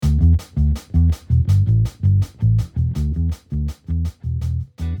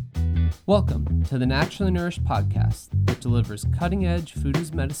Welcome to the Naturally Nourished podcast that delivers cutting-edge food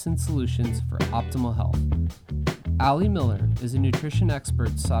as medicine solutions for optimal health. Ali Miller is a nutrition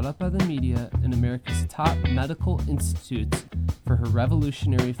expert sought out by the media and America's top medical institutes for her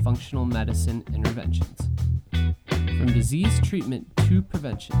revolutionary functional medicine interventions. From disease treatment to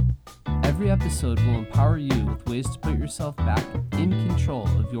prevention, every episode will empower you with ways to put yourself back in control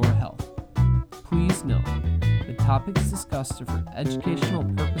of your health. Please note, the topics discussed are for educational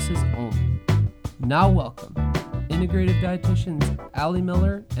purposes only. Now welcome, integrative dietitians Ali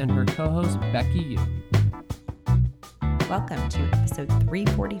Miller and her co-host Becky Yu. Welcome to episode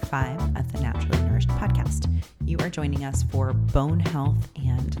 345 of the Naturally Nourished podcast. You are joining us for bone health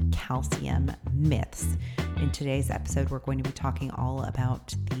and calcium myths. In today's episode, we're going to be talking all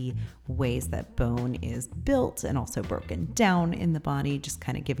about the ways that bone is built and also broken down in the body, just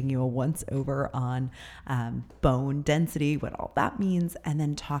kind of giving you a once over on bone density, what all that means, and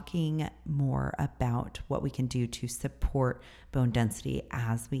then talking more about what we can do to support bone density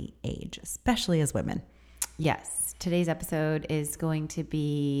as we age, especially as women. Yes, today's episode is going to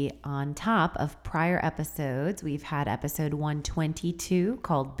be on top of prior episodes. We've had episode 122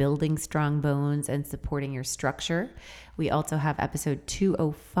 called Building Strong Bones and Supporting Your Structure. We also have episode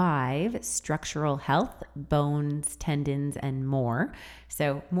 205, Structural Health, Bones, Tendons, and More.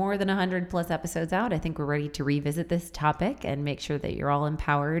 So more than 100 plus episodes out. I think we're ready to revisit this topic and make sure that you're all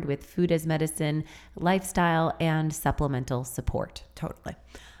empowered with food as medicine, lifestyle, and supplemental support. Totally.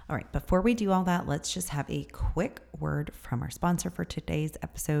 All right, before we do all that, let's just have a quick word from our sponsor for today's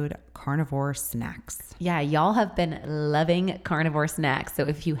episode, Carnivore Snacks. Yeah, y'all have been loving carnivore snacks. So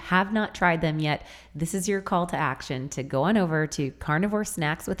if you have not tried them yet, this is your call to action to go on over to Carnivore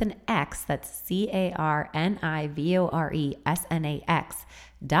Snacks with an X, that's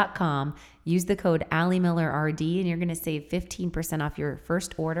CarnivoreSnacks.com. Use the code AliMillerRD and you're going to save 15% off your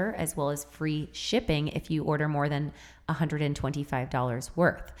first order, as well as free shipping if you order more than $125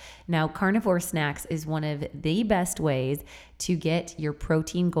 worth. Now, Carnivore Snacks is one of the best ways to get your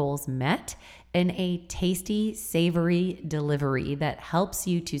protein goals met in a tasty, savory delivery that helps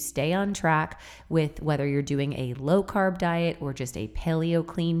you to stay on track with whether you're doing a low carb diet or just a paleo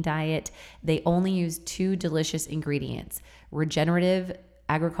clean diet. They only use 2 delicious ingredients: regenerative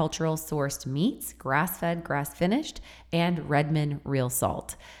agricultural sourced meats, grass-fed, grass-finished, and Redmond real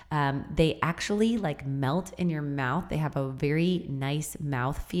salt. They actually melt in your mouth. They have a very nice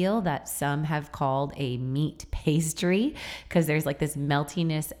mouthfeel that some have called a meat pastry because there's this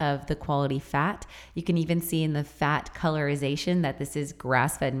meltiness of the quality fat. You can even see in the fat colorization that this is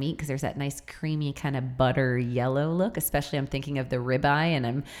grass-fed meat because there's that nice creamy kind of butter yellow look, especially I'm thinking of the ribeye and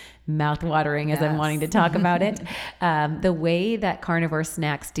I'm mouth-watering as I'm wanting to talk about it. The way that Carnivore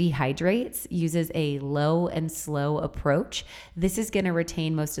Snacks dehydrates uses a low and slow approach. This is going to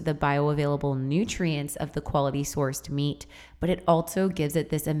retain most of the bioavailable nutrients of the quality sourced meat, but it also gives it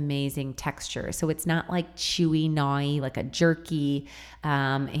this amazing texture. So it's not chewy, gnawy, like a jerky,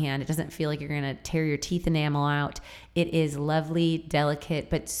 and it doesn't feel like you're going to tear your teeth enamel out. It is lovely, delicate,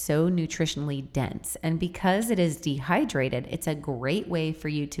 but so nutritionally dense. And because it is dehydrated, it's a great way for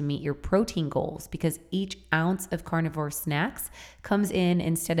you to meet your protein goals because each ounce of Carnivore Snacks comes in,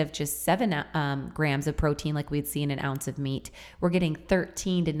 instead of just 7 grams of protein like we'd see in an ounce of meat, we're getting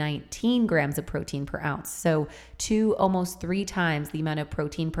 13 to 19 grams of protein per ounce. So almost 3 times the amount of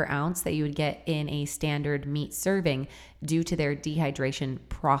protein per ounce that you would get in a standard meat serving due to their dehydration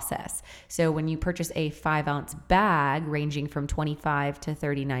process. So when you purchase a 5-ounce bag ranging from $25 to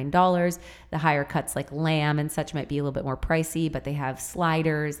 $39, the higher cuts like lamb and such might be a little bit more pricey, but they have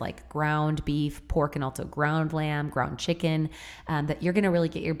sliders like ground beef, pork, and also ground lamb, ground chicken, that you're going to really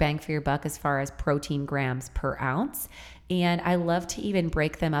get your bang for your buck as far as protein grams per ounce. And I love to even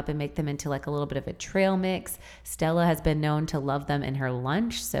break them up and make them into a little bit of a trail mix. Stella has been known to love them in her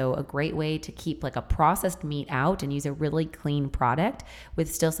lunch. So a great way to keep a processed meat out and use a really clean product with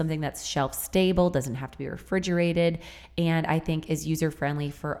still something that's shelf stable, doesn't have to be refrigerated, and I think is user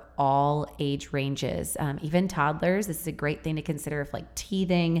friendly for all age ranges. Even toddlers, this is a great thing to consider if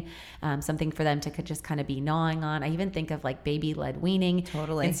teething, something for them to just kind of be gnawing on. I even think of baby led weaning.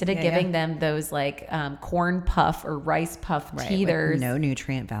 Totally. Instead of giving them those corn puff or rice puff teethers. No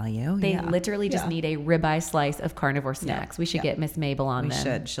nutrient value. They literally just need a ribeye slice of Carnivore Snacks. We should get Miss Mabel on them. We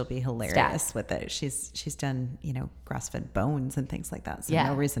should. She'll be hilarious with it. She's done, grass-fed bones and things like that. So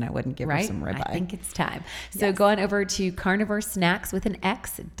no reason I wouldn't give her some ribeye. I think it's time. So go on over to carnivoresnacks with an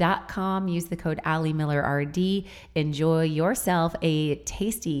X.com. Use the code AliMillerRD. Enjoy yourself a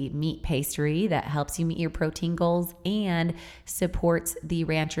tasty meat pastry that helps you meet your protein goals and supports the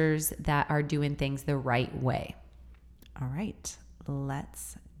ranchers that are doing things the right way. All right,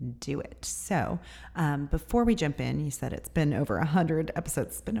 let's do it. So before we jump in, you said it's been over 100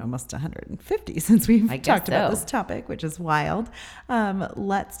 episodes. It's been almost 150 since we've talked about this topic, which is wild.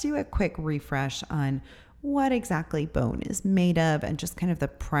 Let's do a quick refresh on what exactly bone is made of and just kind of the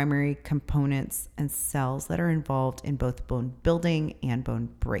primary components and cells that are involved in both bone building and bone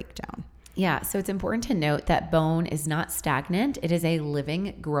breakdown. Yeah, so it's important to note that bone is not stagnant. It is a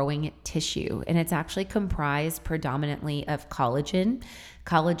living, growing tissue, and it's actually comprised predominantly of collagen.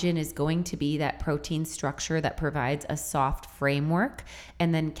 Collagen is going to be that protein structure that provides a soft framework.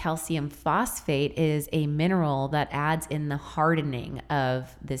 And then calcium phosphate is a mineral that adds in the hardening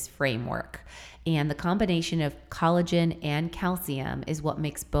of this framework. And the combination of collagen and calcium is what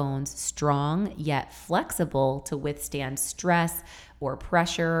makes bones strong yet flexible to withstand stress or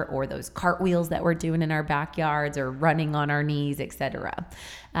pressure or those cartwheels that we're doing in our backyards or running on our knees, etc.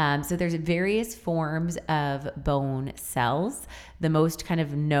 So there's various forms of bone cells. The most kind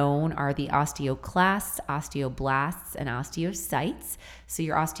of known are the osteoclasts, osteoblasts, and osteocytes. So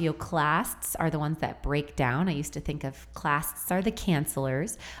your osteoclasts are the ones that break down. I used to think of clasts are the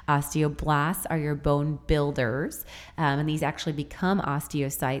cancellers. Osteoblasts are your bone builders. And these actually become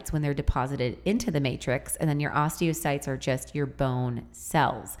osteocytes when they're deposited into the matrix. And then your osteocytes are just your bone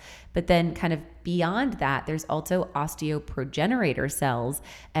cells. But then kind of beyond that, there's also osteoprogenitor cells,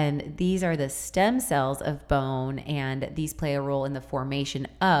 and these are the stem cells of bone, and these play a role in the formation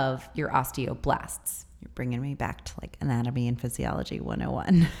of your osteoblasts. You're bringing me back to like anatomy and physiology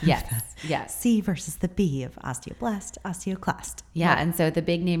 101. Yes, yes. C versus the B of osteoblast, osteoclast. Yeah, and so the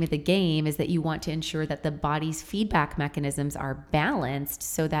big name of the game is that you want to ensure that the body's feedback mechanisms are balanced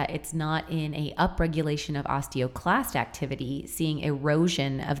so that it's not in a upregulation of osteoclast activity, seeing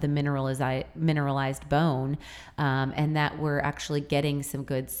erosion of the mineralized bone, and that we're actually getting some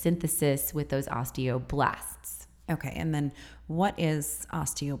good synthesis with those osteoblasts. Okay, and then what is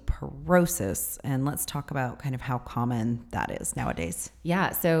osteoporosis? And let's talk about kind of how common that is nowadays. Yeah,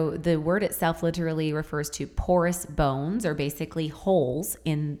 so the word itself literally refers to porous bones, or basically holes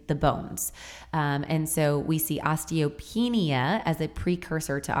in the bones. And so we see osteopenia as a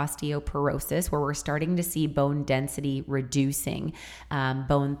precursor to osteoporosis, where we're starting to see bone density reducing,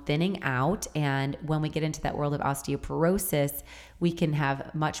 bone thinning out. And when we get into that world of osteoporosis, we can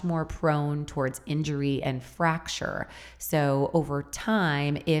have much more prone towards injury and fracture. So over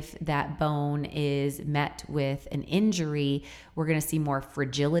time, if that bone is met with an injury, we're going to see more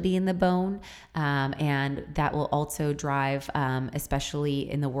fragility in the bone. And that will also drive, especially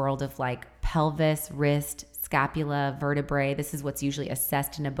in the world of like pelvis, wrist, scapula, vertebrae. This is what's usually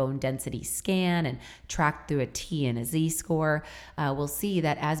assessed in a bone density scan and tracked through a T and a Z score. We'll see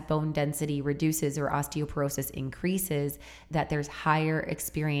that as bone density reduces or osteoporosis increases, that there's higher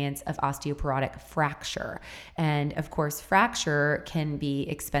experience of osteoporotic fracture. And of course, fracture can be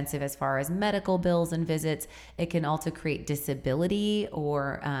expensive as far as medical bills and visits. It can also create disability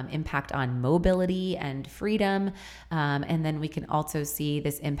or impact on mobility and freedom. And then we can also see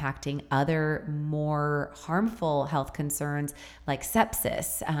this impacting other more harmful health concerns like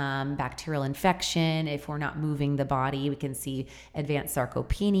sepsis, bacterial infection. If we're not moving the body, we can see advanced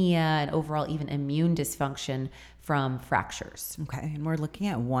sarcopenia and overall even immune dysfunction from fractures. Okay, and we're looking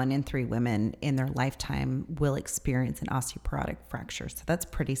at 1 in 3 women in their lifetime will experience an osteoporotic fracture. So that's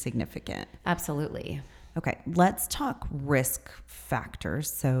pretty significant. Absolutely. Okay, let's talk risk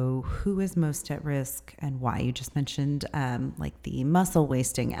factors. So who is most at risk and why? You just mentioned like the muscle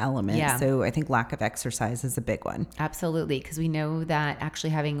wasting element. Yeah. So I think lack of exercise is a big one. Absolutely, because we know that actually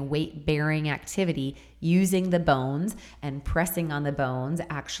having weight-bearing activity using the bones and pressing on the bones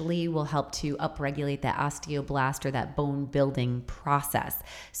actually will help to upregulate that osteoblast or that bone building process.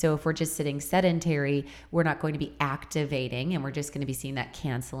 So if we're just sitting sedentary, we're not going to be activating, and we're just going to be seeing that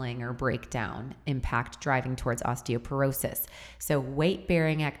canceling or breakdown impact driving towards osteoporosis. So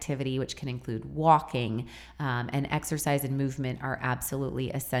weight-bearing activity, which can include walking and exercise and movement, are absolutely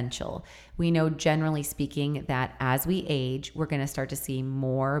essential. We know, generally speaking, that as we age, we're going to start to see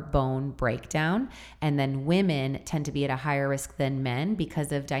more bone breakdown. And then women tend to be at a higher risk than men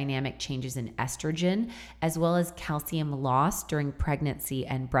because of dynamic changes in estrogen, as well as calcium loss during pregnancy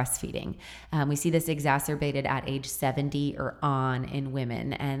and breastfeeding. We see this exacerbated at age 70 or on in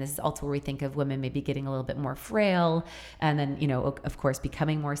women. And this is also where we think of women maybe getting a little bit more frail. And then, you know, of course,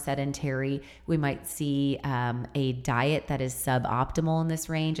 becoming more sedentary. We might see a diet that is suboptimal in this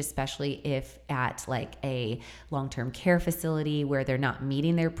range, especially if at like a long-term care facility where they're not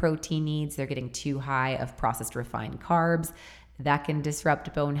meeting their protein needs, they're getting too high of processed refined carbs. That can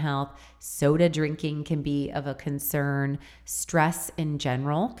disrupt bone health. Soda drinking can be of a concern. Stress in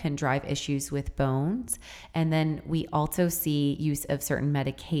general can drive issues with bones. And then we also see use of certain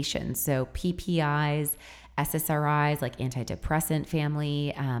medications. So PPIs, SSRIs, like antidepressant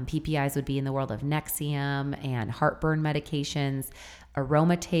family. PPIs would be in the world of Nexium and heartburn medications.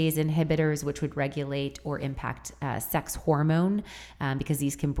 Aromatase inhibitors, which would regulate or impact sex hormone, because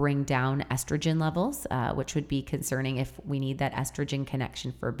these can bring down estrogen levels, which would be concerning if we need that estrogen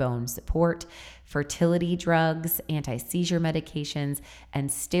connection for bone support. Fertility drugs, anti-seizure medications, and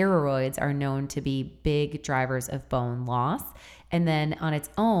steroids are known to be big drivers of bone loss. And then on its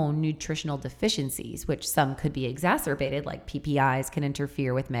own, nutritional deficiencies, which some could be exacerbated, like PPIs can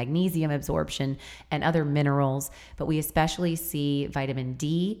interfere with magnesium absorption and other minerals. But we especially see vitamin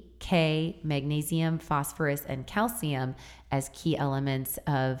D, K, magnesium, phosphorus, and calcium as key elements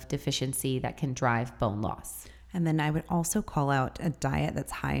of deficiency that can drive bone loss. And then I would also call out a diet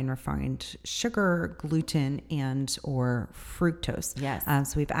that's high in refined sugar, gluten, and or fructose. Yes.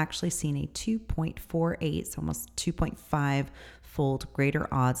 So we've actually seen a 2.48, so almost 2.5 fold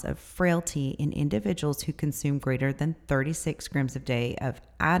greater odds of frailty in individuals who consume greater than 36 grams a day of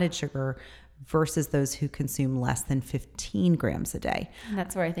added sugar versus those who consume less than 15 grams a day. And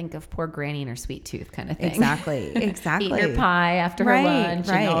that's where I think of poor granny and her sweet tooth kind of thing. Exactly. Eating her pie after her lunch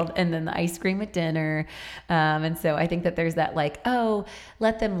right. and then the ice cream at dinner. And so I think that there's that like, oh,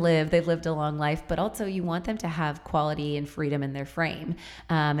 let them live. They've lived a long life, but also you want them to have quality and freedom in their frame.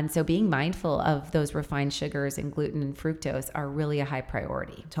 And so being mindful of those refined sugars and gluten and fructose are really a high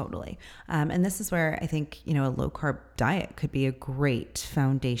priority. Totally. And this is where I think, a low carb diet could be a great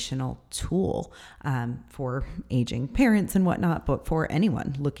foundational tool for aging parents and whatnot, but for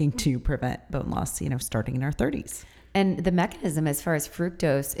anyone looking to prevent bone loss, starting in our 30s. And the mechanism as far as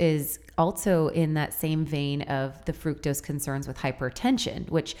fructose is also in that same vein of the fructose concerns with hypertension,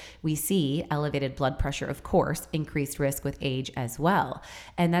 which we see elevated blood pressure, of course, increased risk with age as well.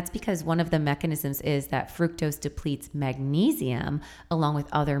 And that's because one of the mechanisms is that fructose depletes magnesium along with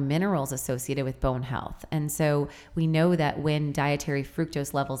other minerals associated with bone health. And so we know that when dietary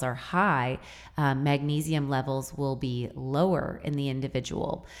fructose levels are high, magnesium levels will be lower in the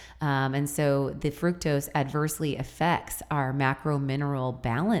individual. And so the fructose adversely affects our macromineral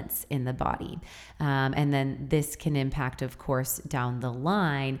balance in the body. And then this can impact, of course, down the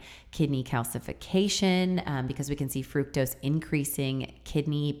line, kidney calcification, because we can see fructose increasing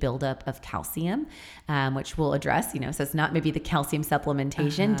kidney buildup of calcium, which we'll address, so it's not maybe the calcium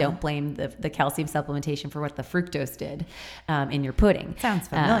supplementation. Don't blame the calcium supplementation for what the fructose did in your pudding. Sounds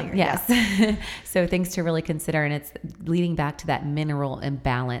familiar. Yes. Yeah. So things to really consider, and it's leading back to that mineral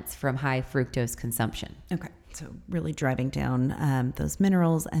imbalance from high fructose consumption. Okay. So really driving down those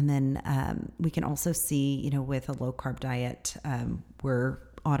minerals. And then we can also see, with a low carb diet, we're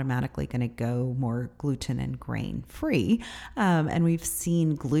automatically going to go more gluten and grain free. And we've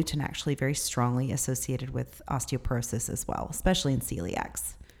seen gluten actually very strongly associated with osteoporosis as well, especially in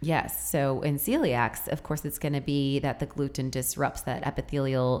celiacs. Yes. So in celiacs, of course, it's going to be that the gluten disrupts that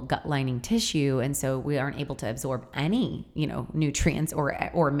epithelial gut lining tissue. And so we aren't able to absorb any, nutrients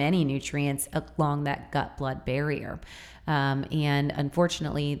or many nutrients along that gut blood barrier. And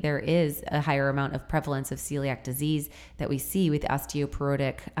unfortunately, there is a higher amount of prevalence of celiac disease that we see with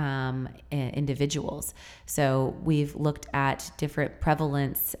osteoporotic individuals. So we've looked at different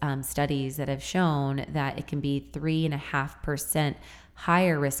prevalence studies that have shown that it can be 3.5%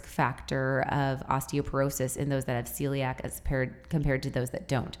 higher risk factor of osteoporosis in those that have celiac as compared to those that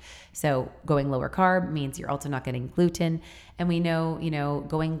don't. So going lower carb means you're also not getting gluten. And we know,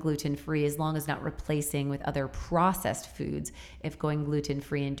 going gluten-free, as long as not replacing with other processed foods, if going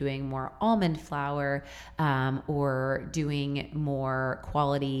gluten-free and doing more almond flour or doing more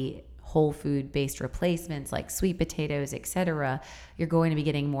quality whole food based replacements like sweet potatoes, etc., you're going to be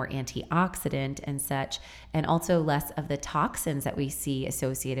getting more antioxidant and such, and also less of the toxins that we see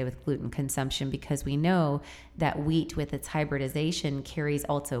associated with gluten consumption, because we know that wheat with its hybridization carries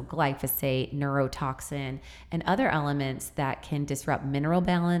also glyphosate, neurotoxin, and other elements that can disrupt mineral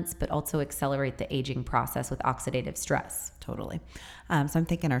balance, but also accelerate the aging process with oxidative stress. Totally. So I'm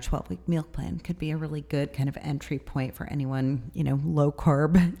thinking our 12-week meal plan could be a really good kind of entry point for anyone, low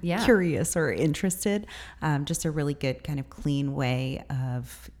carb, curious or interested. Just a really good kind of clean way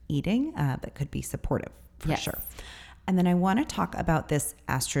of eating that could be supportive for sure. And then I want to talk about this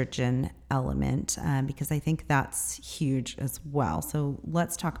estrogen element because I think that's huge as well. So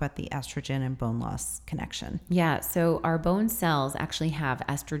let's talk about the estrogen and bone loss connection. Yeah. So our bone cells actually have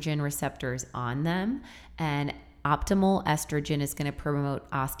estrogen receptors on them, and optimal estrogen is going to promote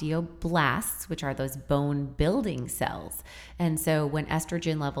osteoblasts, which are those bone building cells. And so when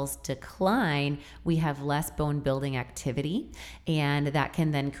estrogen levels decline, we have less bone building activity, and that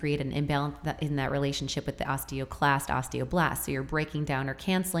can then create an imbalance in that relationship with the osteoclast, osteoblast. So you're breaking down or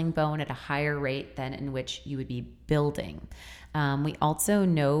canceling bone at a higher rate than in which you would be building. We also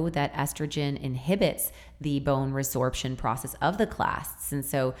know that estrogen inhibits the bone resorption process of the clasts. And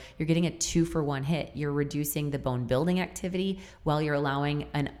so you're getting a 2-for-1 hit. You're reducing the bone building activity while you're allowing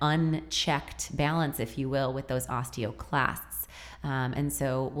an unchecked balance, if you will, with those osteoclasts. And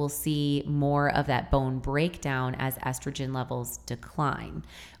so we'll see more of that bone breakdown as estrogen levels decline.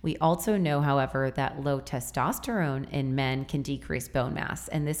 We also know, however, that low testosterone in men can decrease bone mass,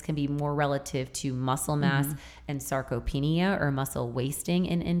 and this can be more relative to muscle mass and sarcopenia or muscle wasting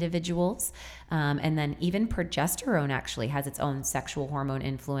in individuals. And then even progesterone actually has its own sexual hormone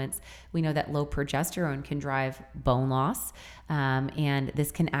influence. We know that low progesterone can drive bone loss, and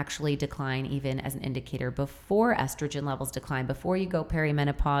this can actually decline even as an indicator before estrogen levels decline. Before you go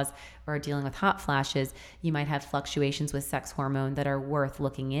perimenopause or are dealing with hot flashes, you might have fluctuations with sex hormone that are worth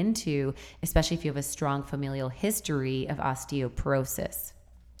looking into, especially if you have a strong familial history of osteoporosis.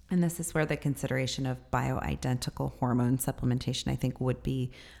 And this is where the consideration of bioidentical hormone supplementation, I think, would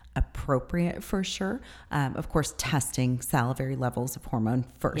be appropriate for sure. Of course, testing salivary levels of hormone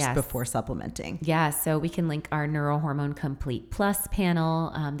first before supplementing. Yeah, so we can link our Neurohormone Complete Plus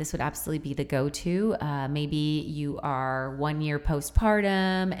panel. This would absolutely be the go-to. Maybe you are 1 year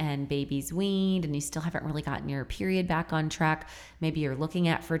postpartum and baby's weaned and you still haven't really gotten your period back on track. Maybe you're looking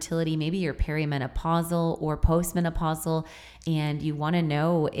at fertility. Maybe you're perimenopausal or postmenopausal, and you want to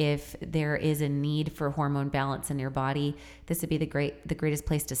know if there is a need for hormone balance in your body. This would be the greatest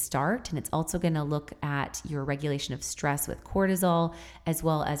place to start. And it's also going to look at your regulation of stress with cortisol, as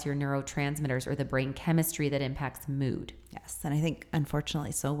well as your neurotransmitters or the brain chemistry that impacts mood. Yes. And I think,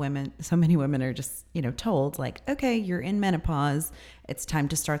 unfortunately, so many women are just, told like, okay, you're in menopause. It's time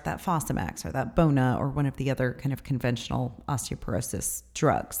to start that Fosamax or that Bona or one of the other kind of conventional osteoporosis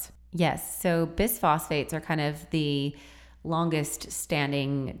drugs. Yes. So bisphosphates are kind of the longest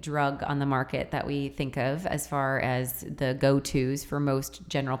standing drug on the market that we think of as far as the go-tos for most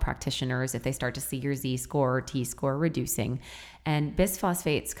general practitioners if they start to see your Z-score or T-score reducing. And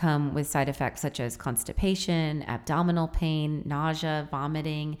bisphosphates come with side effects such as constipation, abdominal pain, nausea,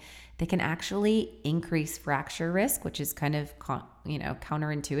 vomiting. They can actually increase fracture risk, which is kind of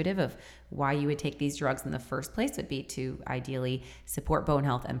counterintuitive of why you would take these drugs in the first place, would be to ideally support bone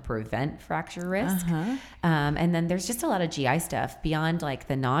health and prevent fracture risk. And then there's just a lot of GI stuff beyond like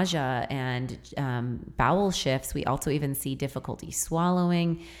the nausea and bowel shifts. We also even see difficulty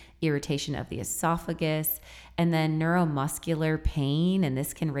swallowing, irritation of the esophagus, and then neuromuscular pain. And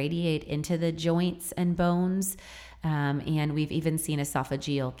this can radiate into the joints and bones. And we've even seen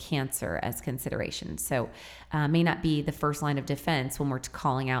esophageal cancer as consideration. So may not be the first line of defense when we're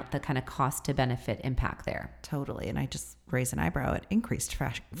calling out the kind of cost to benefit impact there. Totally. And I just raise an eyebrow at increased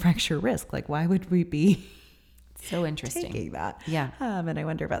fracture risk. Like, why would we be so interesting taking that? Yeah. And I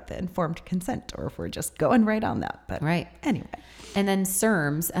wonder about the informed consent, or if we're just going right on that. But right. Anyway. And then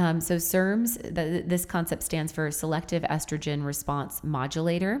SERMs. So SERMs, this concept stands for Selective Estrogen Response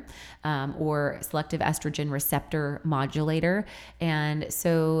Modulator, or Selective Estrogen Receptor Modulator. And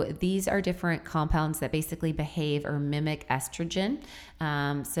so these are different compounds that basically behave or mimic estrogen.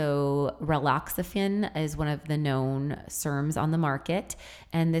 So raloxifene is one of the known SERMs on the market.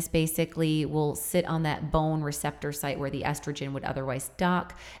 And this basically will sit on that bone receptor site where the estrogen would otherwise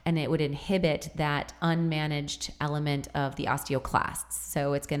dock, and it would inhibit that unmanaged element of the osteoclasts.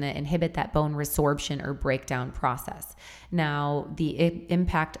 So it's going to inhibit that bone resorption or breakdown process. Now, the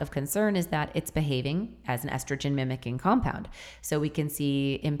impact of concern is that it's behaving as an estrogen mimicking compound. So we can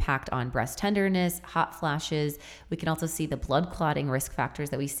see impact on breast tenderness, hot flashes. We can also see the blood clotting risk factors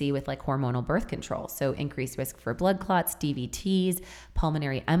that we see with like hormonal birth control. So increased risk for blood clots, DVTs,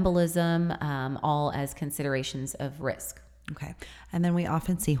 pulmonary embolism, all as considerations of risk. Okay. And then we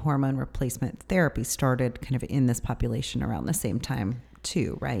often see hormone replacement therapy started kind of in this population around the same time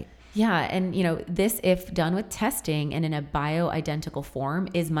too, right? Yeah. And, this, if done with testing and in a bioidentical form,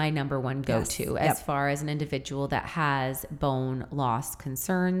 is my number one go-to as far as an individual that has bone loss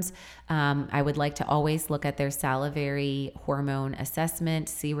concerns. I would like to always look at their salivary hormone assessment,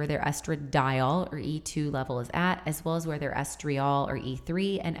 see where their estradiol or E2 level is at, as well as where their estriol or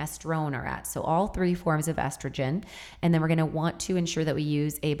E3 and estrone are at. So all three forms of estrogen. And then we're going to want to ensure that we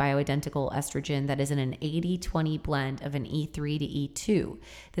use a bioidentical estrogen that is in an 80-20 blend of an E3 to E2.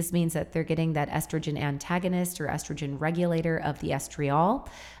 This means means that they're getting that estrogen antagonist or estrogen regulator of the estriol.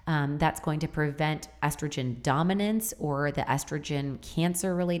 That's going to prevent estrogen dominance or the estrogen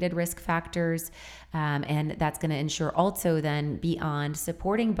cancer-related risk factors. And that's going to ensure also then beyond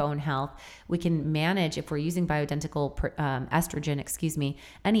supporting bone health, we can manage, if we're using bioidentical estrogen,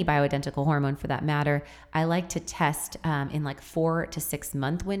 any bioidentical hormone for that matter. I like to test in like 4 to 6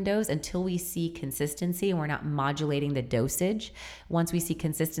 month windows until we see consistency and we're not modulating the dosage. Once we see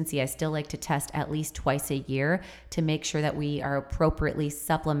consistency, I still like to test at least twice a year to make sure that we are appropriately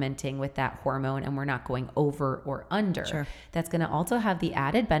supplementing with that hormone and we're not going over or under. Sure. That's going to also have the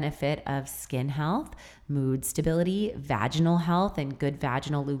added benefit of skin health, mood stability, vaginal health, and good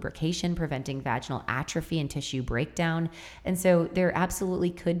vaginal lubrication, preventing vaginal atrophy and tissue breakdown. And so there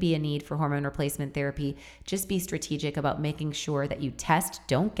absolutely could be a need for hormone replacement therapy. Just be strategic about making sure that you test,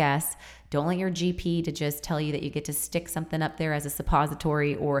 don't guess. Don't let your GP to just tell you that you get to stick something up there as a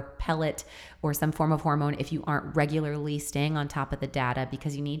suppository or pellet or some form of hormone if you aren't regularly staying on top of the data,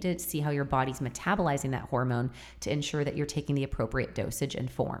 because you need to see how your body's metabolizing that hormone to ensure that you're taking the appropriate dosage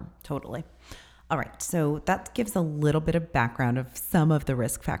and form. Totally. All right, so that gives a little bit of background of some of the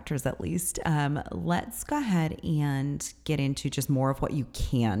risk factors at least. Let's go ahead and get into just more of what you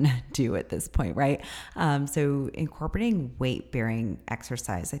can do at this point, right? So incorporating weight-bearing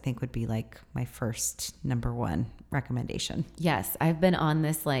exercise, I think, would be like my first number one recommendation. Yes, I've been on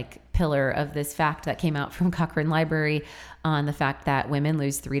this pillar of this fact that came out from Cochrane Library on the fact that women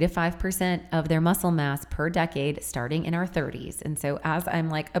lose 3 to 5% of their muscle mass per decade starting in our 30s. And so as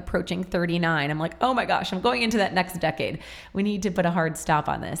I'm approaching 39, I'm like, oh my gosh, I'm going into that next decade. We need to put a hard stop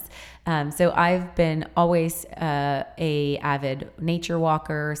on this. So I've been always a avid nature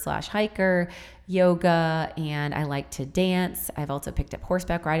walker / hiker, yoga, and I like to dance. I've also picked up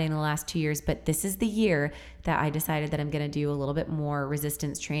horseback riding in the last 2 years, but this is the year that I decided that I'm going to do a little bit more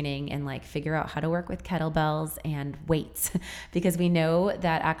resistance training and figure out how to work with kettlebells and weights, because we know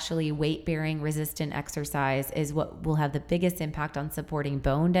that actually weight bearing resistant exercise is what will have the biggest impact on supporting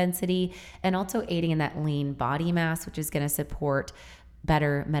bone density and also aiding in that lean body mass, which is going to support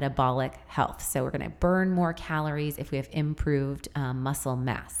better metabolic health. So we're going to burn more calories if we have improved muscle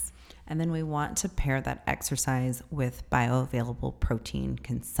mass. And then we want to pair that exercise with bioavailable protein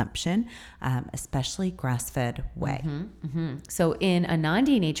consumption, especially grass-fed whey. So in a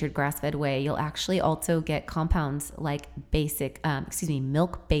non-denatured grass-fed whey, you'll actually also get compounds like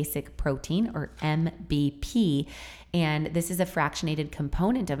milk basic protein, or MBP. And this is a fractionated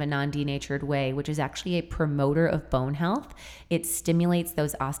component of a non-denatured whey, which is actually a promoter of bone health. It stimulates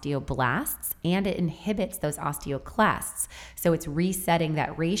those osteoblasts and it inhibits those osteoclasts. So it's resetting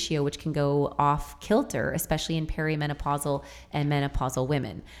that ratio, which can go off kilter, especially in perimenopausal and menopausal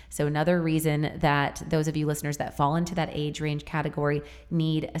women. So another reason that those of you listeners that fall into that age range category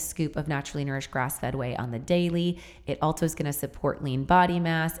need a scoop of naturally nourished grass-fed whey on the daily. It also is going to support lean body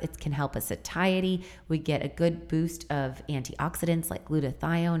mass. It can help us satiety. We get a good boost of antioxidants like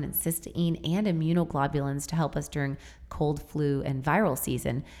glutathione and cysteine and immunoglobulins to help us during cold, flu, and viral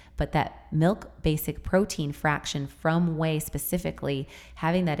season. But that milk basic protein fraction from whey specifically,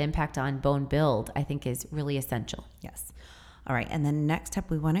 having that impact on bone build, I think is really essential. Yes. All right. And then next up,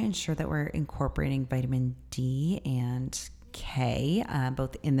 we want to ensure that we're incorporating vitamin D and K,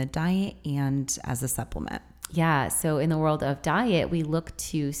 both in the diet and as a supplement. Yeah, so in the world of diet, we look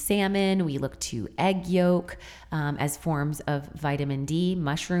to salmon, we look to egg yolk as forms of vitamin D.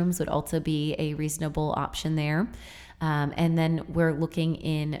 Mushrooms would also be a reasonable option there. And then we're looking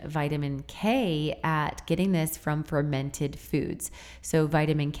in vitamin K at getting this from fermented foods. So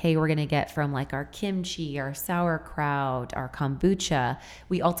vitamin K we're going to get from our kimchi, our sauerkraut, our kombucha.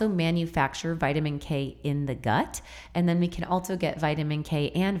 We also manufacture vitamin K in the gut. And then we can also get vitamin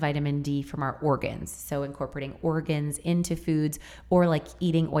K and vitamin D from our organs. So incorporating organs into foods, or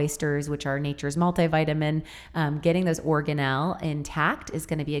eating oysters, which are nature's multivitamin, getting those organelle intact is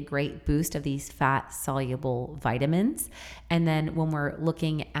going to be a great boost of these fat soluble vitamins. And then when we're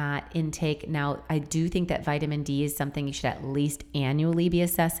looking at intake, now I do think that vitamin D is something you should at least annually be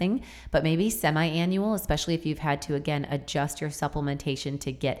assessing, but maybe semi-annual, especially if you've had to, again, adjust your supplementation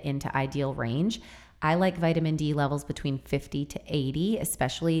to get into ideal range. I like vitamin D levels between 50 to 80,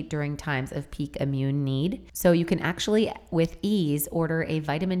 especially during times of peak immune need. So you can actually, with ease, order a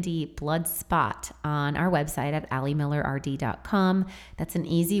vitamin D blood spot on our website at alliemillerrd.com. That's an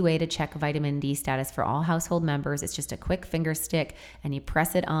easy way to check vitamin D status for all household members. It's just a quick finger stick and you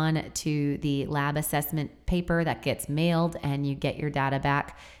press it on to the lab assessment paper that gets mailed and you get your data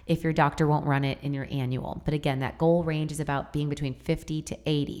back if your doctor won't run it in your annual. But again, that goal range is about being between 50 to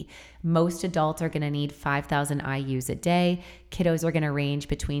 80. Most adults are going to to need 5,000 IUs a day. Kiddos are going to range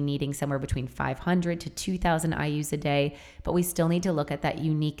between needing somewhere between 500 to 2,000 IUs a day, but we still need to look at that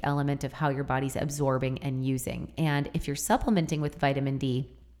unique element of how your body's absorbing and using. And if you're supplementing with vitamin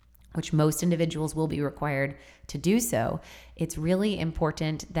D, which most individuals will be required to do so, it's really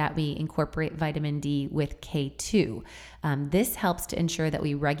important that we incorporate vitamin D with K2. This helps to ensure that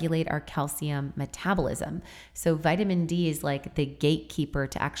we regulate our calcium metabolism. So vitamin D is like the gatekeeper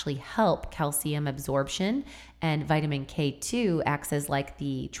to actually help calcium absorption, and vitamin K2 acts as like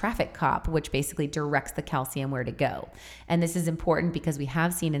the traffic cop, which basically directs the calcium where to go. And this is important because we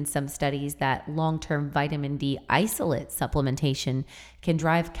have seen in some studies that long-term vitamin D isolate supplementation can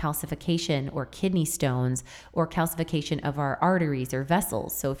drive calcification or kidney stones or calcification of our arteries or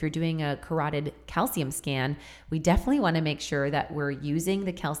vessels. So if you're doing a carotid calcium scan, we definitely want to make sure that we're using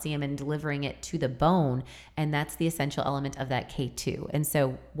the calcium and delivering it to the bone. And that's the essential element of that K2. And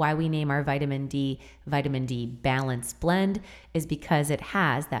so why we name our vitamin D Balance Blend is because it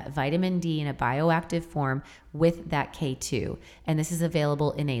has that vitamin D in a bioactive form with that K2. And this is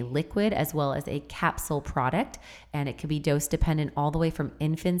available in a liquid as well as a capsule product. And it can be dose dependent all the way from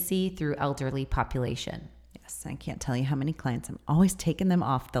infancy through elderly population. Yes, I can't tell you how many clients I'm always taking them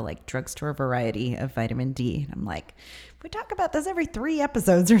off the like drugstore variety of vitamin D. And I'm like, we talk about this every 3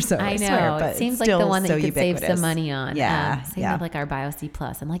 episodes or so. I know. Swear, but it seems like the one that so you could ubiquitous. save some money on. Yeah. Same with like our BioC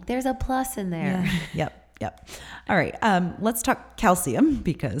Plus. I'm like, there's a plus in there. Yeah. Yep. All right. Let's talk calcium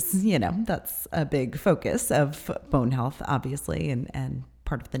because, that's a big focus of bone health, obviously, and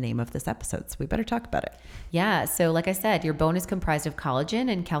part of the name of this episode. So we better talk about it. Yeah. So like I said, your bone is comprised of collagen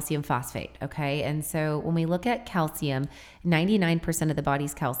and calcium phosphate. Okay. And so when we look at calcium, 99% of the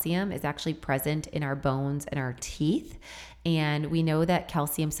body's calcium is actually present in our bones and our teeth. And we know that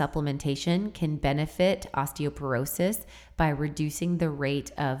calcium supplementation can benefit osteoporosis by reducing the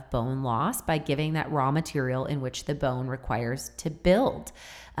rate of bone loss by giving that raw material in which the bone requires to build.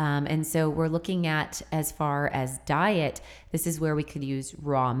 And so we're looking at, as far as diet, this is where we could use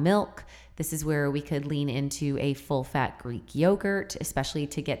raw milk. This is where we could lean into a full-fat Greek yogurt, especially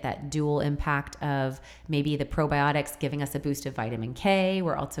to get that dual impact of maybe the probiotics giving us a boost of vitamin K.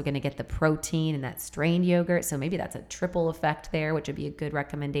 We're also going to get the protein in that strained yogurt. So maybe that's a triple effect there, which would be a good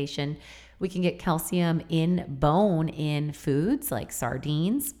recommendation. We can get calcium in bone in foods like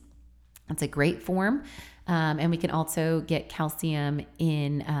sardines. That's a great form. And we can also get calcium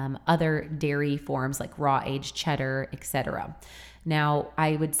in other dairy forms like raw aged cheddar, etc. Now,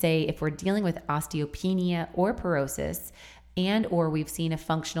 I would say if we're dealing with osteopenia or porosis, and or we've seen a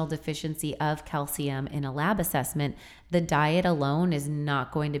functional deficiency of calcium in a lab assessment, the diet alone is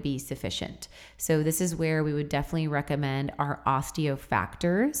not going to be sufficient. So this is where we would definitely recommend our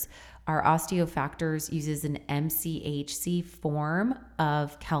OsteoFactors. Our OsteoFactors uses an MCHC form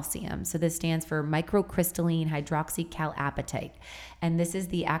of calcium. So this stands for microcrystalline hydroxycalapatite. And this is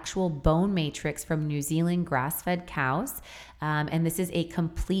the actual bone matrix from New Zealand grass-fed cows. And this is a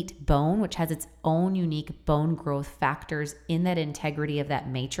complete bone, which has its own unique bone growth factors in that integrity of that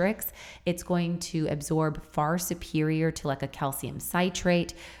matrix. It's going to absorb far superior to like a calcium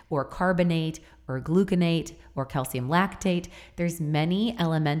citrate or carbonate or gluconate or calcium lactate. There's many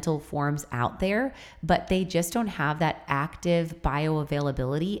elemental forms out there, but they just don't have that active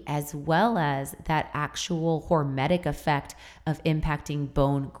bioavailability as well as that actual hormetic effect of impacting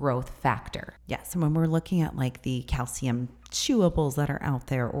bone growth factor. Yes. And when we're looking at like the calcium chewables that are out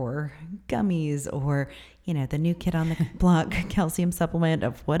there or gummies or, the new kid on the block calcium supplement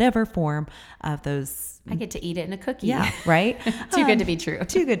of whatever form of those. I get to eat it in a cookie. Yeah, right? Too good to be true.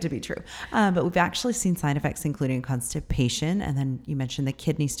 Too good to be true. But we've actually seen side effects including constipation. And then you mentioned the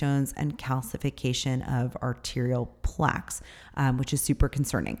kidney stones and calcification of arterial plaques, which is super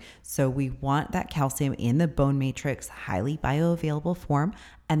concerning. So we want that calcium in the bone matrix, highly bioavailable form.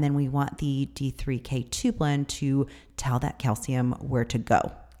 And then we want the D3K2 blend to tell that calcium where to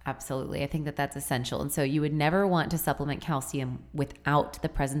go. Absolutely. I think that that's essential. And so you would never want to supplement calcium without the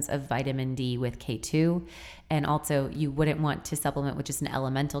presence of vitamin D with K2. And also you wouldn't want to supplement with just an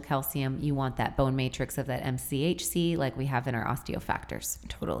elemental calcium. You want that bone matrix of that MCHC like we have in our OsteoFactors.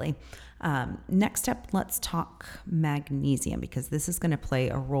 Totally. Next up, let's talk magnesium because this is going to play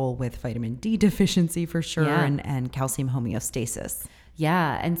a role with vitamin D deficiency for sure and calcium homeostasis.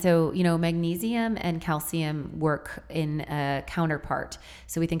 Yeah. And so, magnesium and calcium work in a counterpart.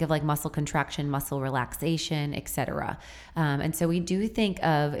 So we think of like muscle contraction, muscle relaxation, etc. And so we do think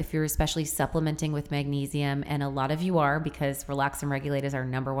of, if you're especially supplementing with magnesium, and a lot of you are, because Relax and Regulate is our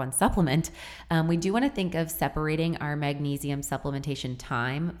number one supplement, we do want to think of separating our magnesium supplementation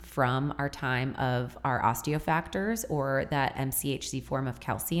time from our time of our osteofactors or that MCHC form of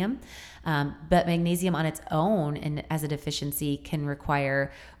calcium. But magnesium on its own and as a deficiency can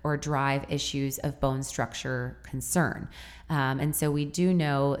require or drive issues of bone structure concern. And so we do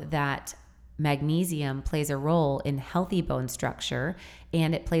know that magnesium plays a role in healthy bone structure,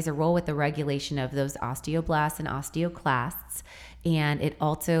 and it plays a role with the regulation of those osteoblasts and osteoclasts. And it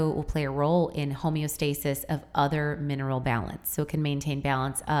also will play a role in homeostasis of other mineral balance. So it can maintain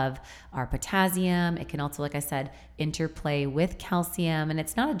balance of our potassium. It can also, like I said, interplay with calcium. And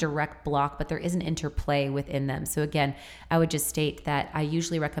it's not a direct block, but there is an interplay within them. So again, I would just state that I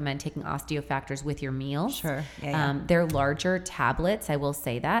usually recommend taking osteofactors with your meals. Sure. Yeah. They're larger tablets, I will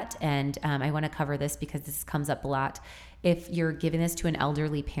say that. And I want to cover this because this comes up a lot. If you're giving this to an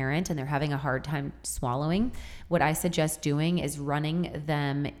elderly parent and they're having a hard time swallowing, what I suggest doing is running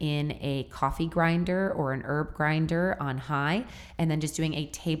them in a coffee grinder or an herb grinder on high, and then just doing a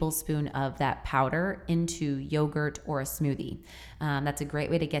tablespoon of that powder into yogurt or a smoothie. That's a great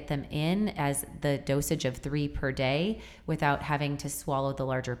way to get them in as the dosage of 3 per day without having to swallow the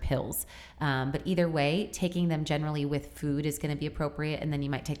larger pills. But either way, taking them generally with food is going to be appropriate. And then you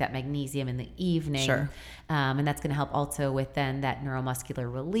might take that magnesium in the evening. Sure. And that's going to help also with then that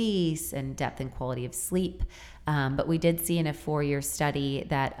neuromuscular release and depth and quality of sleep. But we did see in a 4-year study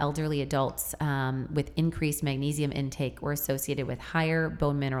that elderly adults with increased magnesium intake were associated with higher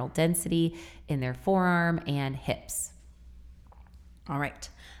bone mineral density in their forearm and hips. All right,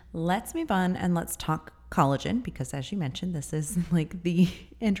 let's move on and let's talk collagen, because as you mentioned, this is like the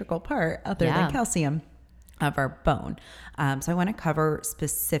integral part other than calcium of our bone. So I want to cover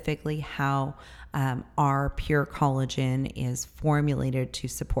specifically how our pure collagen is formulated to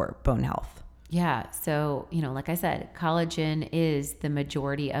support bone health. Yeah. So, like I said, collagen is the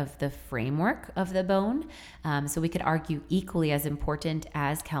majority of the framework of the bone. So we could argue equally as important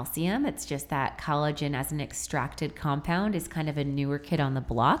as calcium. It's just that collagen as an extracted compound is kind of a newer kid on the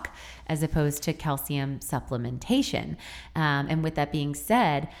block as opposed to calcium supplementation. And with that being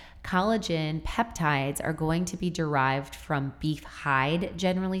said, collagen peptides are going to be derived from beef hide,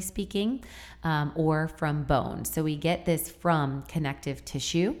 generally speaking, or from bone. So we get this from connective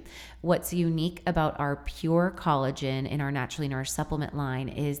tissue. What's unique about our pure collagen in our Naturally Nourished supplement line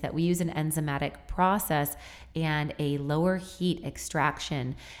is that we use an enzymatic process and a lower heat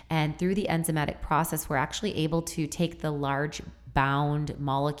extraction. And through the enzymatic process, we're actually able to take the large bound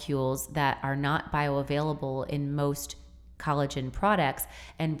molecules that are not bioavailable in most collagen products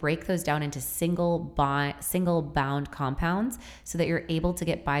and break those down into single bound compounds so that you're able to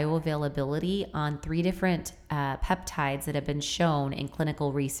get bioavailability on 3 different peptides that have been shown in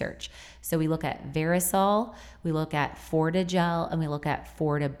clinical research. So we look at Verisol, we look at Fortigel, and we look at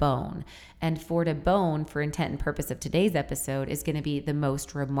Fortibone. And Fortibone, for intent and purpose of today's episode, is going to be the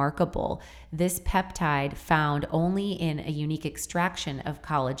most remarkable. This peptide, found only in a unique extraction of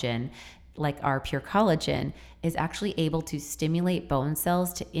collagen, like our pure collagen, is actually able to stimulate bone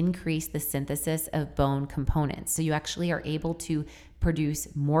cells to increase the synthesis of bone components. So you actually are able to produce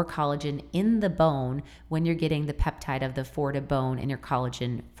more collagen in the bone when you're getting the peptide of the Fortibone in your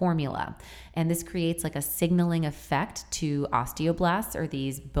collagen formula. And this creates like a signaling effect to osteoblasts, or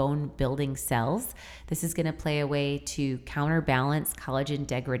these bone building cells. This is going to play a way to counterbalance collagen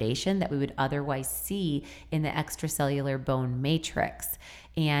degradation that we would otherwise see in the extracellular bone matrix.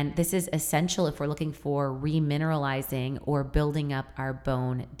 And this is essential if we're looking for remineralizing or building up our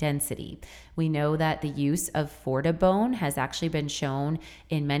bone density. We know that the use of Fortibone has actually been shown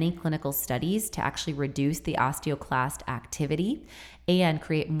in many clinical studies to actually reduce the osteoclast activity and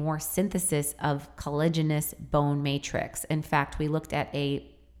create more synthesis of collagenous bone matrix. In fact, we looked at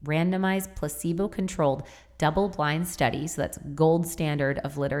a randomized placebo-controlled double-blind study, so that's gold standard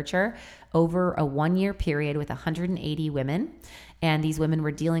of literature, over a 1-year period with 180 women. And these women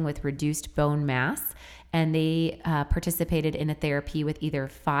were dealing with reduced bone mass, and they participated in a therapy with either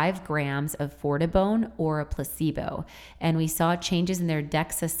 5 grams of Fortibone or a placebo. And we saw changes in their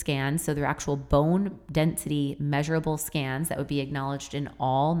DEXA scans, so their actual bone density measurable scans that would be acknowledged in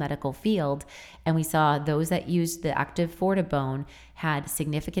all medical field. And we saw those that used the active Fortibone had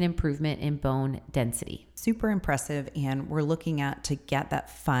significant improvement in bone density. Super impressive. And we're looking at, to get that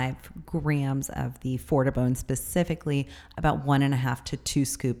 5 grams of the Fortibone specifically, about 1.5 to 2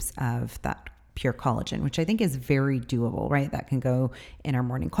 scoops of that pure collagen, which I think is very doable, right? That can go in our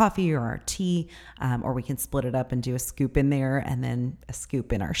morning coffee or our tea, or we can split it up and do a scoop in there and then a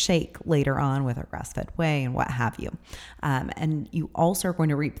scoop in our shake later on with our grass-fed whey and what have you. And you also are going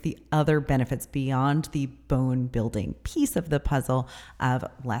to reap the other benefits beyond the bone building piece of the puzzle of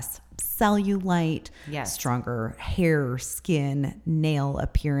less cellulite, stronger hair, skin, nail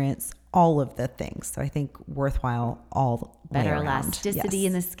appearance, all of the things. So I think worthwhile all better around. Elasticity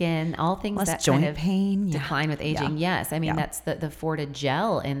in the skin, all things less that joint kind of pain decline with aging. Yes. I mean, that's the Forta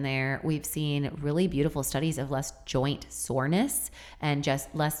gel in there. We've seen really beautiful studies of less joint soreness and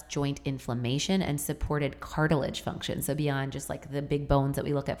just less joint inflammation and supported cartilage function. So beyond just like the big bones that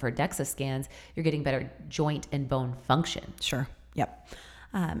we look at for DEXA scans, you're getting better joint and bone function. Sure. Yep.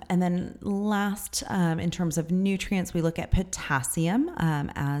 And then last, in terms of nutrients, we look at potassium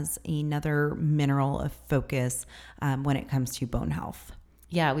as another mineral of focus when it comes to bone health.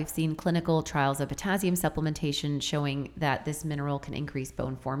 Yeah, we've seen clinical trials of potassium supplementation showing that this mineral can increase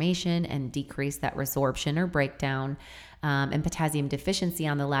bone formation and decrease that resorption or breakdown. And potassium deficiency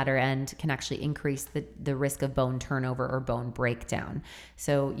on the latter end can actually increase the risk of bone turnover or bone breakdown.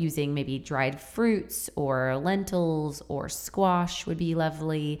 So using maybe dried fruits or lentils or squash would be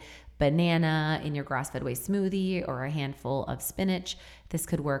lovely. Banana in your grass-fed whey smoothie or a handful of spinach. This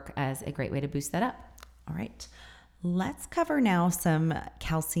could work as a great way to boost that up. All right. Let's cover now some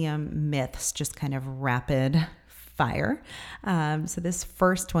calcium myths, just kind of rapid fire. So this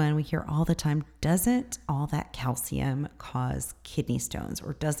first one we hear all the time, doesn't all that calcium cause kidney stones,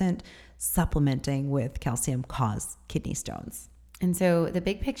 or doesn't supplementing with calcium cause kidney stones? And so the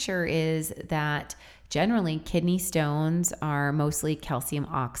big picture is that generally kidney stones are mostly calcium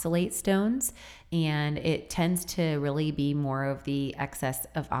oxalate stones, and it tends to really be more of the excess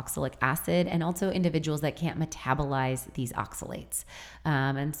of oxalic acid and also individuals that can't metabolize these oxalates.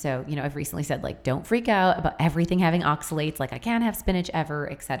 And so, I've recently said, like, don't freak out about everything having oxalates, like I can't have spinach ever,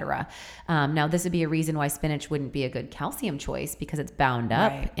 etc. Now, this would be a reason why spinach wouldn't be a good calcium choice because it's bound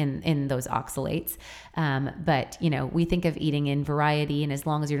up in those oxalates. But, we think of eating in variety, and as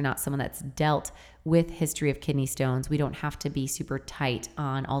long as you're not someone that's dealt with history of kidney stones, we don't have to be super tight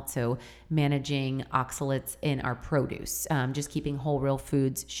on also managing oxalates in our produce. Just keeping whole real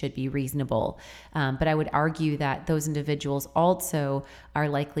foods should be reasonable. But I would argue that those individuals also are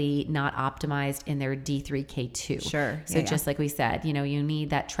likely not optimized in their D3K2. Sure. So just like we said, you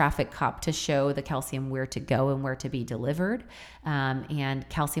need that traffic cop to show the calcium where to go and where to be delivered. And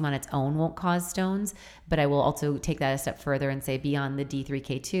calcium on its own won't cause stones, but I will also take that a step further and say beyond the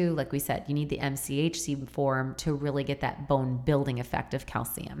D3K2, like we said, you need the MCHC form to really get that bone building effect of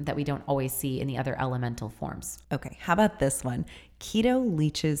calcium that we don't always see in the other elemental forms. Okay, how about this one? Keto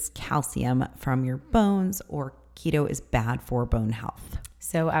leaches calcium from your bones, or keto is bad for bone health?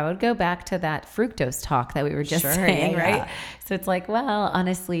 So I would go back to that fructose talk that we were just saying, right? So it's like, well,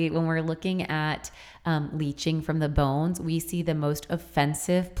 honestly, when we're looking at leaching from the bones, we see the most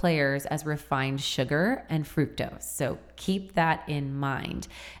offensive players as refined sugar and fructose. So keep that in mind.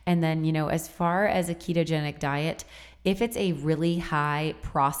 And then, as far as a ketogenic diet, if it's a really high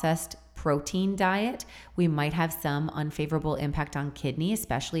processed protein diet, we might have some unfavorable impact on kidney,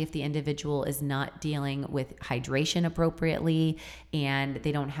 especially if the individual is not dealing with hydration appropriately and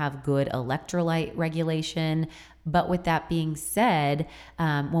they don't have good electrolyte regulation. But with that being said,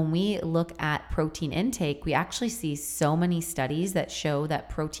 when we look at protein intake, we actually see so many studies that show that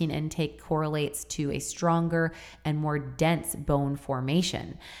protein intake correlates to a stronger and more dense bone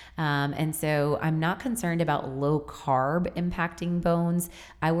formation. And so I'm not concerned about low carb impacting bones.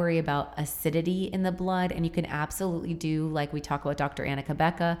 I worry about acidity in the blood, and you can absolutely do, like we talk about Dr. Anna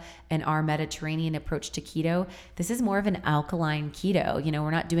Cabeca and our Mediterranean approach to keto. This is more of an alkaline keto.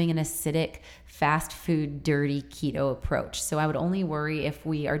 We're not doing an acidic, fast food, dirty keto approach. So I would only worry if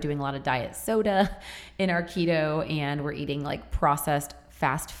we are doing a lot of diet soda in our keto and we're eating like processed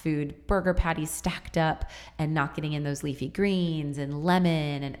fast food burger patties stacked up and not getting in those leafy greens and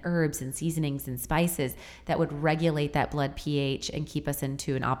lemon and herbs and seasonings and spices that would regulate that blood pH and keep us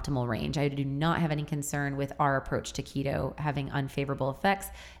into an optimal range. I do not have any concern with our approach to keto having unfavorable effects.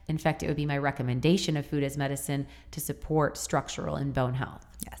 In fact, it would be my recommendation of food as medicine to support structural and bone health.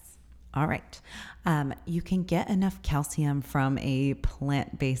 Yes. All right. You can get enough calcium from a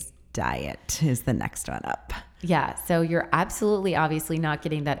plant-based diet is the next one up. Yeah, so you're absolutely obviously not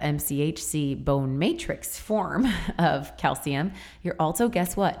getting that MCHC bone matrix form of calcium. You're also,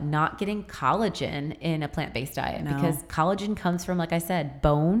 guess what, not getting collagen in a plant-based diet because collagen comes from, like I said,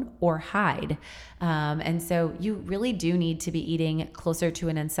 bone or hide. And so you really do need to be eating closer to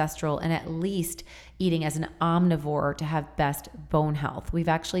an ancestral and at least eating as an omnivore to have best bone health. We've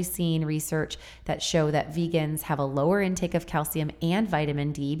actually seen research that show that vegans have a lower intake of calcium and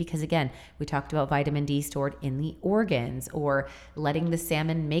vitamin D because, again, we talked about vitamin D stored in the organs or letting the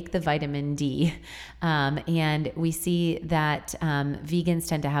salmon make the vitamin D. And we see that vegans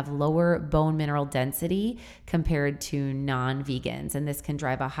tend to have lower bone mineral density compared to non-vegans, and this can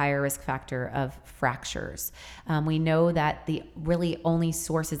drive a higher risk factor of fractures. We know that the really only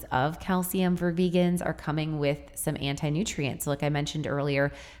sources of calcium for vegans are coming with some anti-nutrients. So like I mentioned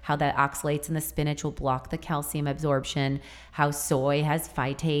earlier, how the oxalates in the spinach will block the calcium absorption, how soy has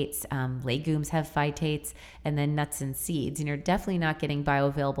phytates, legumes have phytates, and then nuts and seeds. And you're definitely not getting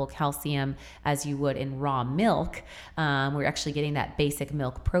bioavailable calcium as you would in raw milk. We're actually getting that basic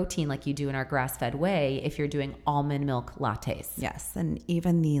milk protein like you do in our grass-fed whey if you're doing almond milk lattes. Yes, and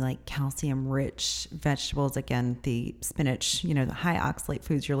even the like calcium-rich vegetables, again, the spinach, the high oxalate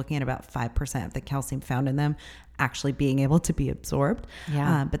foods, you're looking at about 5% of the calcium found in them actually being able to be absorbed.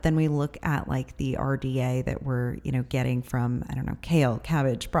 Yeah. But then we look at like the RDA that we're, getting from, kale,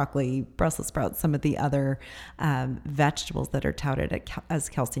 cabbage, broccoli, Brussels sprouts, some of the other vegetables that are touted as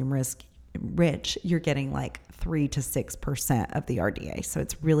calcium rich, you're getting like 3 to 6% of the RDA. So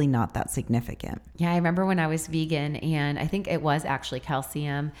it's really not that significant. Yeah, I remember when I was vegan, and I think it was actually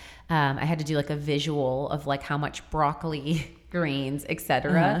calcium. I had to do like a visual of like how much broccoli, greens,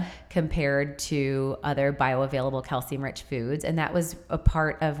 etc., compared to other bioavailable calcium-rich foods. And that was a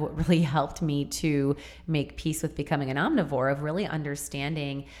part of what really helped me to make peace with becoming an omnivore, of really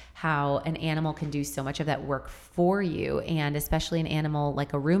understanding how an animal can do so much of that work for you. And especially an animal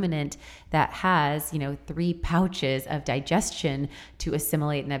like a ruminant that has, 3 pouches of digestion to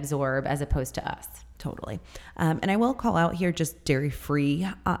assimilate and absorb as opposed to us. Totally. And I will call out here just dairy-free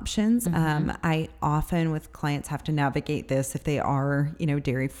options. I often with clients have to navigate this if they are,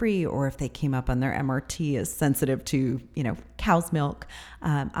 dairy-free, or if they came up on their MRT as sensitive to, cow's milk.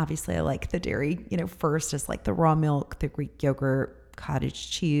 Obviously I like the dairy, first is like the raw milk, the Greek yogurt, cottage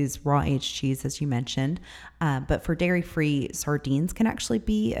cheese, raw aged cheese, as you mentioned. But for dairy-free, sardines can actually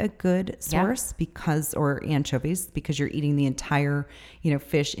be a good source or anchovies, because you're eating the entire,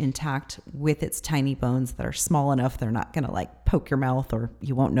 fish intact with its tiny bones that are small enough they're not going to like poke your mouth, or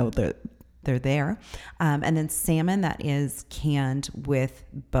you won't know that they're there. And then salmon that is canned with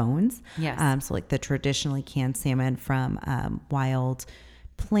bones. Yes. So like the traditionally canned salmon from Wild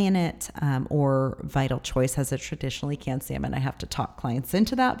Planet or Vital Choice has a traditionally canned salmon. I have to talk clients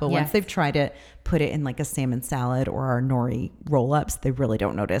into that, but once they've tried it, put it in like a salmon salad or our nori roll-ups, they really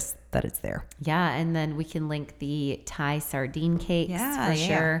don't notice that it's there. Yeah, and then we can link the Thai sardine cakes for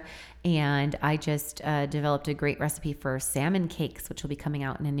sure. And I just developed a great recipe for salmon cakes, which will be coming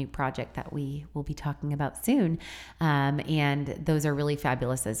out in a new project that we will be talking about soon. And those are really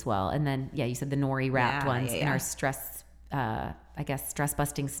fabulous as well. And then, you said the nori wrapped ones in our stress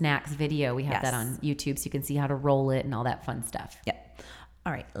busting snacks video. We have that on YouTube, so you can see how to roll it and all that fun stuff. Yep.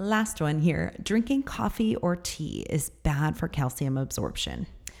 All right. Last one here. Drinking coffee or tea is bad for calcium absorption.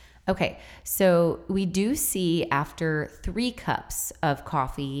 Okay, so we do see after 3 cups of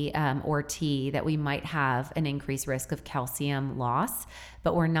coffee or tea that we might have an increased risk of calcium loss,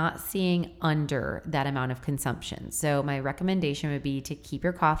 but we're not seeing under that amount of consumption. So my recommendation would be to keep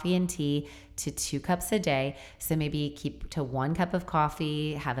your coffee and tea to 2 cups a day. So maybe keep to 1 cup of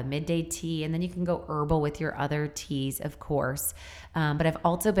coffee, have a midday tea, and then you can go herbal with your other teas, of course. But I've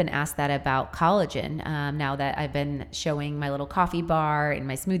also been asked that about collagen. Now that I've been showing my little coffee bar and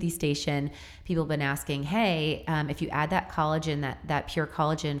my smoothie station, people have been asking, hey, if you add that collagen, that pure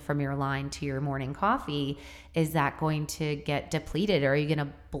collagen from your line to your morning coffee, is that going to get depleted, or are you going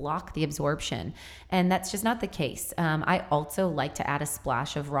to block the absorption? And that's just not the case. I also like to add a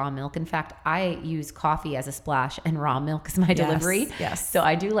splash of raw milk. In fact, I use coffee as a splash and raw milk as my delivery. Yes. So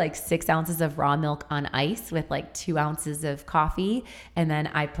I do like 6 ounces of raw milk on ice with like 2 ounces of coffee. And then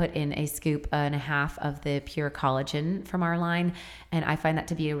I put in a scoop and a half of the pure collagen from our line. And I find that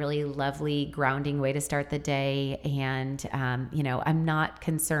to be a really lovely grounding way to start the day. And, I'm not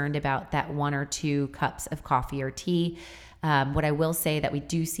concerned about that 1 or 2 cups of coffee or tea. What I will say that we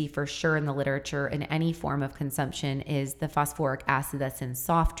do see for sure in the literature in any form of consumption is the phosphoric acid that's in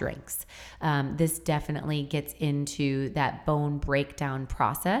soft drinks. This definitely gets into that bone breakdown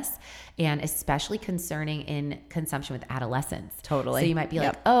process, and especially concerning in consumption with adolescents. Totally. So you might be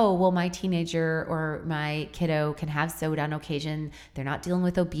like, oh, well, my teenager or my kiddo can have soda on occasion. They're not dealing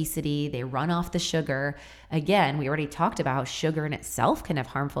with obesity. They run off the sugar. Again, we already talked about how sugar in itself can have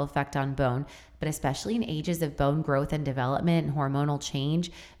harmful effect on bone, but especially in ages of bone growth and development and hormonal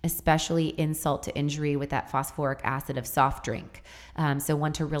change, especially insult to injury with that phosphoric acid of soft drink. So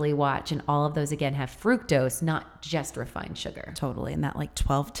one to really watch. And all of those, again, have fructose, not just refined sugar. Totally. And that like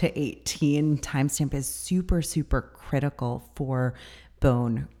 12 to 18 timestamp is super, super critical for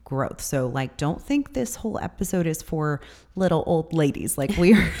bone growth. So like, don't think this whole episode is for little old ladies. Like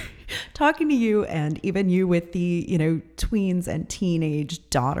we are talking to you, and even you with the, tweens and teenage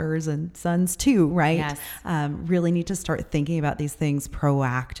daughters and sons too, right? Yes. Really need to start thinking about these things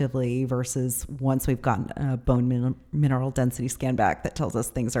proactively versus once we've gotten a bone mineral density scan back that tells us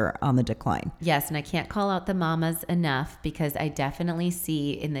things are on the decline. Yes. And I can't call out the mamas enough, because I definitely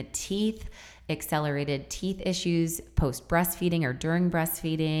see in the teeth, accelerated teeth issues post breastfeeding or during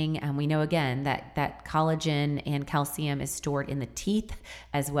breastfeeding. And we know again that collagen and calcium is stored in the teeth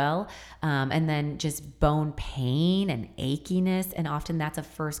as well. And then just bone pain and achiness. And often that's a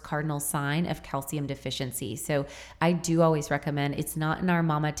first cardinal sign of calcium deficiency. So I do always recommend, it's not in our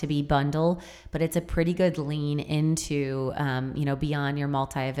Mama to Be bundle, but it's a pretty good lean into, beyond your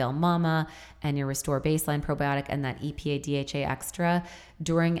multi-avail Mama and your Restore Baseline probiotic and that EPA DHA extra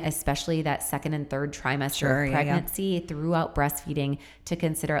during especially that second and third trimester of pregnancy throughout breastfeeding, to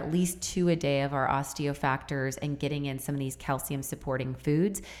consider at least 2 a day of our osteofactors and getting in some of these calcium supporting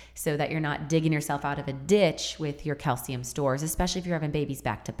foods so that you're not digging yourself out of a ditch with your calcium stores, especially if you're having babies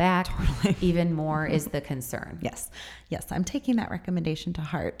back to back. Totally. Even more is the concern. Yes. I'm taking that recommendation to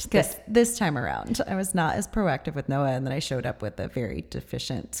heart Good. this time around. I was not as proactive with Noah, and then I showed up with a very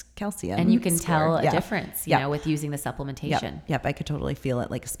deficient calcium. And you can score. tell a difference, with using the supplementation. Yep. I could totally feel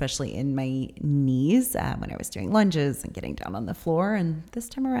it, like especially in my knees when I was doing lunges and getting down on the floor. And this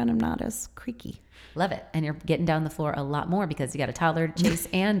time around, I'm not as creaky. Love it. And you're getting down the floor a lot more because you got a toddler to chase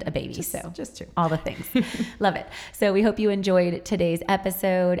and a baby. Just two. All the things. Love it. So we hope you enjoyed today's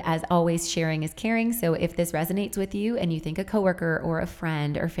episode. As always, sharing is caring. So if this resonates with you and you think a coworker or a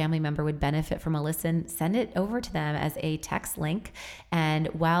friend or family member would benefit from a listen, send it over to them as a text link. And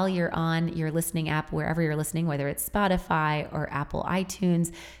while you're on your listening app, wherever you're listening, whether it's Spotify or Apple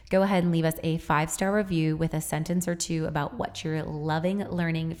iTunes, go ahead and leave us a 5-star review with a sentence or two about what you're loving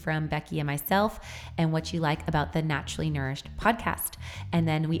learning from Becky and myself and what you like about the Naturally Nourished podcast. And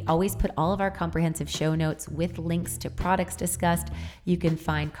then we always put all of our comprehensive show notes with links to products discussed. You can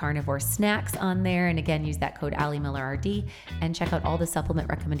find carnivore snacks on there. And again, use that code AllieMillerRD, and check out all the supplement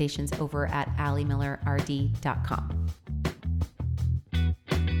recommendations over at AllieMillerRD.com.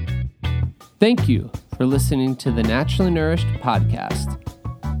 Thank you for listening to the Naturally Nourished podcast.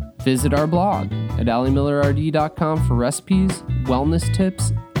 Visit our blog at AllieMillerRD.com for recipes, wellness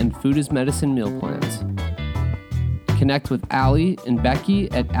tips, and food as medicine meal plans. Connect with Allie and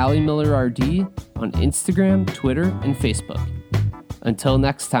Becky at AllieMillerRD on Instagram, Twitter, and Facebook. Until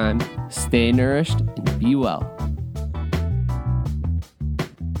next time, stay nourished and be well.